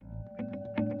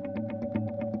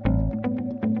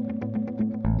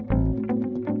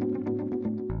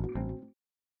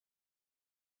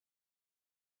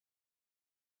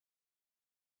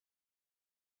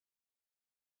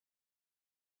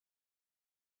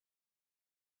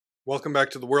Welcome back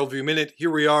to the Worldview Minute. Here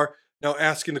we are now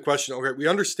asking the question, okay, we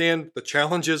understand the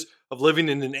challenges of living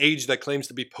in an age that claims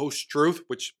to be post-truth,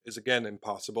 which is again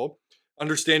impossible.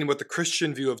 Understanding what the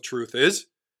Christian view of truth is,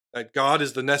 that God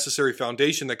is the necessary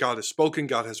foundation, that God has spoken,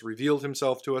 God has revealed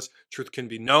himself to us. Truth can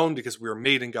be known because we are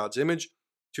made in God's image.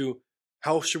 To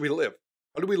how should we live?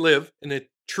 How do we live in a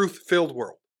truth-filled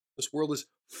world? This world is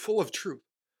full of truth.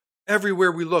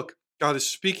 Everywhere we look, God is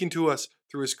speaking to us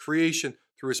through his creation,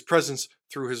 through his presence,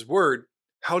 through his word.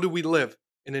 How do we live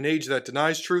in an age that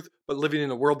denies truth, but living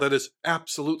in a world that is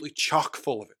absolutely chock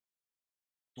full of it?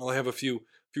 Well, I have a few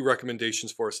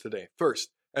recommendations for us today. First,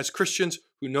 as Christians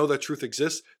who know that truth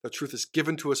exists, that truth is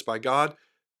given to us by God,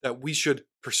 that we should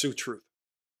pursue truth.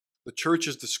 The church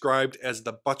is described as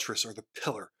the buttress or the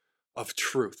pillar of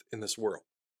truth in this world.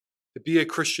 To be a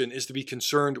Christian is to be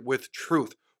concerned with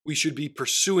truth. We should be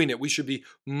pursuing it. We should be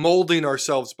molding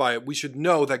ourselves by it. We should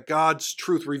know that God's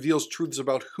truth reveals truths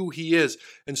about who he is.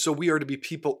 And so we are to be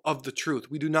people of the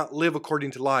truth. We do not live according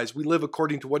to lies. We live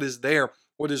according to what is there,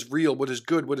 what is real, what is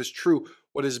good, what is true,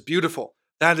 what is beautiful.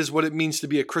 That is what it means to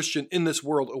be a Christian in this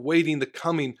world, awaiting the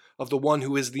coming of the one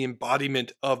who is the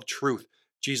embodiment of truth,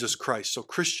 Jesus Christ. So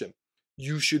Christian,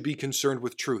 you should be concerned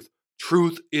with truth.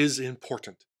 Truth is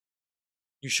important.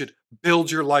 You should build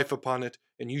your life upon it,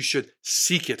 and you should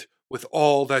seek it with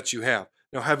all that you have.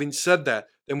 Now, having said that,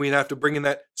 then we have to bring in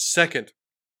that second,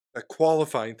 that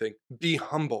qualifying thing. Be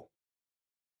humble.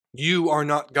 You are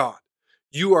not God.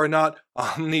 You are not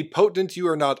omnipotent. You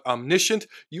are not omniscient.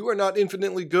 You are not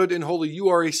infinitely good and holy. You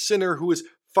are a sinner who is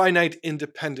finite,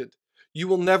 independent. You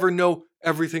will never know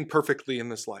everything perfectly in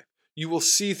this life. You will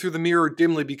see through the mirror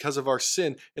dimly because of our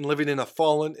sin and living in a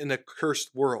fallen and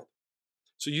accursed world.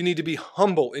 So you need to be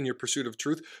humble in your pursuit of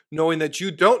truth, knowing that you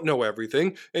don't know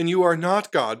everything and you are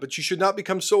not God, but you should not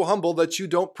become so humble that you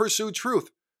don't pursue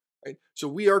truth. Right? So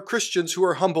we are Christians who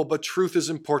are humble, but truth is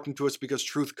important to us because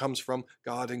truth comes from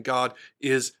God and God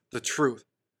is the truth.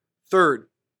 Third,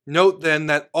 note then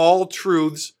that all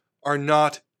truths are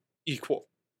not equal.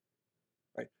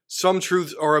 Right? Some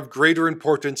truths are of greater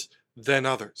importance than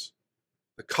others.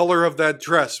 The color of that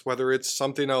dress, whether it's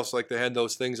something else like they had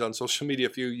those things on social media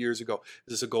a few years ago,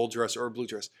 is this a gold dress or a blue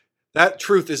dress? That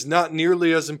truth is not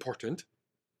nearly as important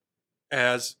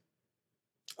as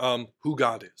who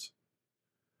God is.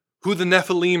 Who the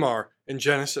Nephilim are in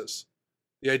Genesis.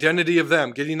 The identity of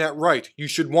them, getting that right. You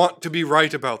should want to be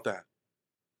right about that.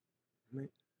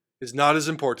 Is not as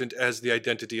important as the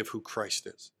identity of who Christ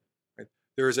is. Right?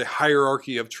 There is a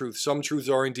hierarchy of truth. Some truths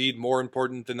are indeed more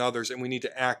important than others, and we need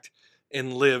to act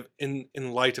and live in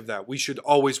light of that. We should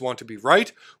always want to be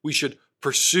right. We should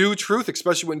pursue truth,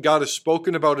 especially when God has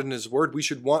spoken about it in his word. We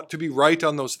should want to be right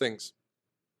on those things.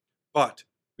 But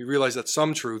we realize that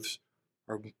some truths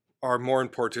are more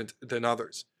important than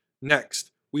others.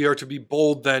 Next, we are to be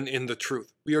bold then in the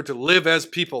truth. We are to live as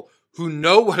people who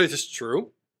know what is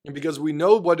true. And because we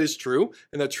know what is true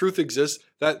and that truth exists,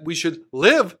 that we should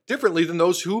live differently than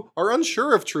those who are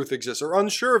unsure if truth exists or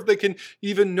unsure if they can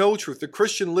even know truth. The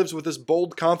Christian lives with this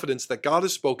bold confidence that God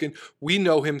has spoken. We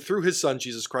know him through his son,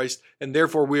 Jesus Christ, and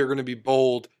therefore we are going to be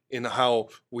bold in how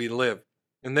we live.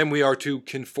 And then we are to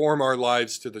conform our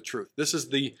lives to the truth. This is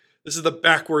the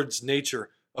backwards nature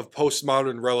of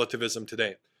postmodern relativism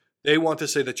today. They want to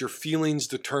say that your feelings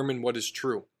determine what is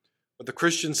true. But the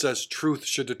Christian says truth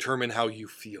should determine how you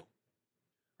feel.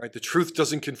 Right? The truth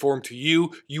doesn't conform to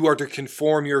you. You are to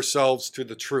conform yourselves to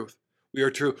the truth. We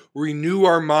are to renew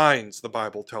our minds, the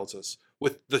Bible tells us,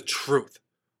 with the truth.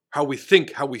 How we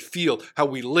think, how we feel, how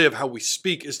we live, how we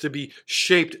speak is to be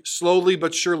shaped slowly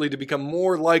but surely to become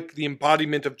more like the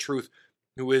embodiment of truth,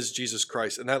 who is Jesus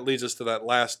Christ. And that leads us to that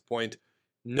last point.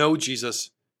 Know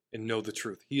Jesus and know the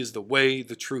truth. He is the way,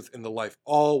 the truth, and the life.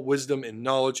 All wisdom and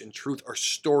knowledge and truth are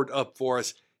stored up for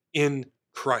us in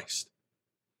Christ.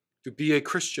 To be a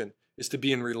Christian is to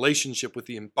be in relationship with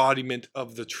the embodiment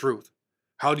of the truth.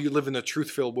 How do you live in a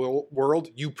truth-filled world?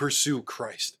 You pursue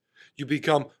Christ. You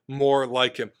become more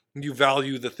like him. You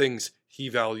value the things he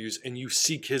values, and you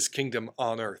seek his kingdom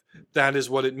on earth. That is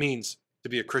what it means to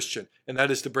be a Christian, and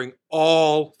that is to bring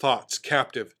all thoughts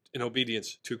captive in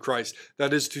obedience to Christ.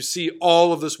 That is to see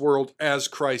all of this world as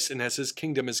Christ and as his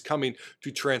kingdom is coming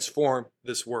to transform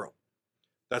this world.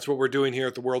 That's what we're doing here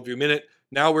at the Worldview Minute.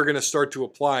 Now we're going to start to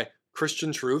apply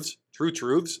Christian truths, true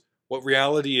truths, what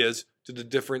reality is to the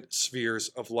different spheres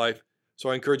of life.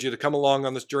 So I encourage you to come along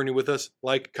on this journey with us,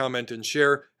 like, comment, and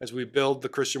share as we build the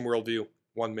Christian worldview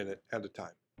 1 minute at a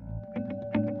time.